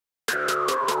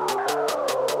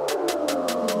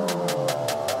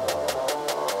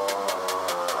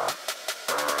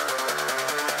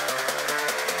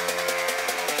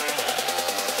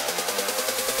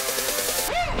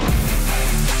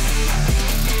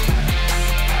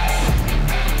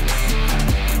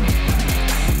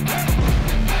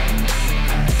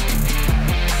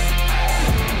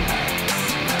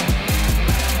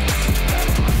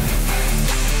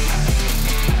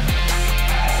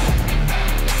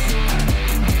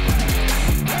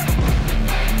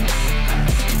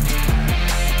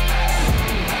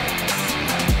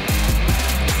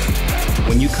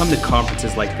come to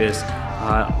conferences like this,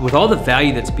 with all the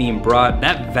value that's being brought,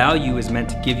 that value is meant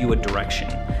to give you a direction.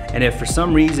 And if for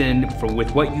some reason,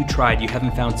 with what you tried, you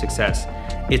haven't found success,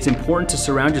 it's important to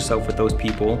surround yourself with those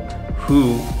people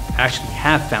who actually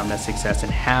have found that success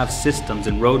and have systems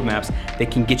and roadmaps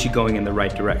that can get you going in the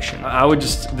right direction. I would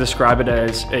just describe it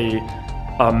as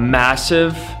a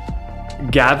massive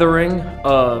gathering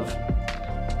of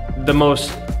the most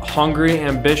hungry,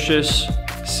 ambitious,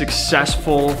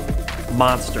 successful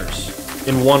monsters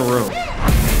in one room.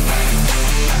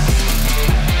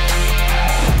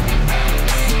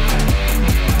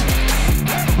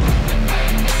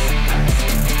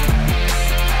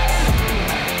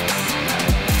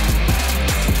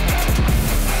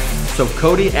 So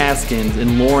Cody Askins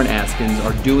and Lauren Askins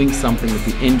are doing something that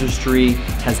the industry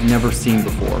has never seen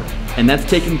before. And that's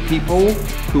taking people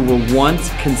who were once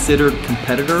considered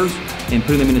competitors and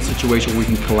putting them in a situation where we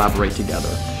can collaborate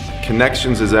together.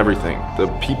 Connections is everything. The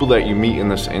people that you meet in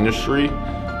this industry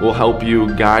will help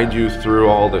you, guide you through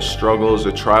all the struggles,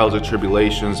 the trials, the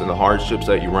tribulations, and the hardships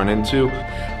that you run into.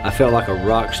 I felt like a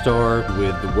rock star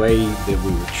with the way that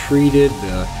we were treated,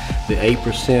 the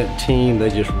 8% team. They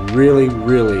just really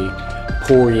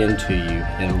pour into you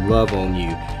and love on you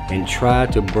and try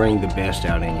to bring the best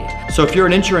out in you. So if you're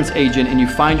an insurance agent and you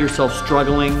find yourself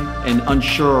struggling and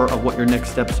unsure of what your next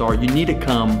steps are, you need to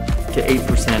come to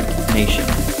 8% Nation.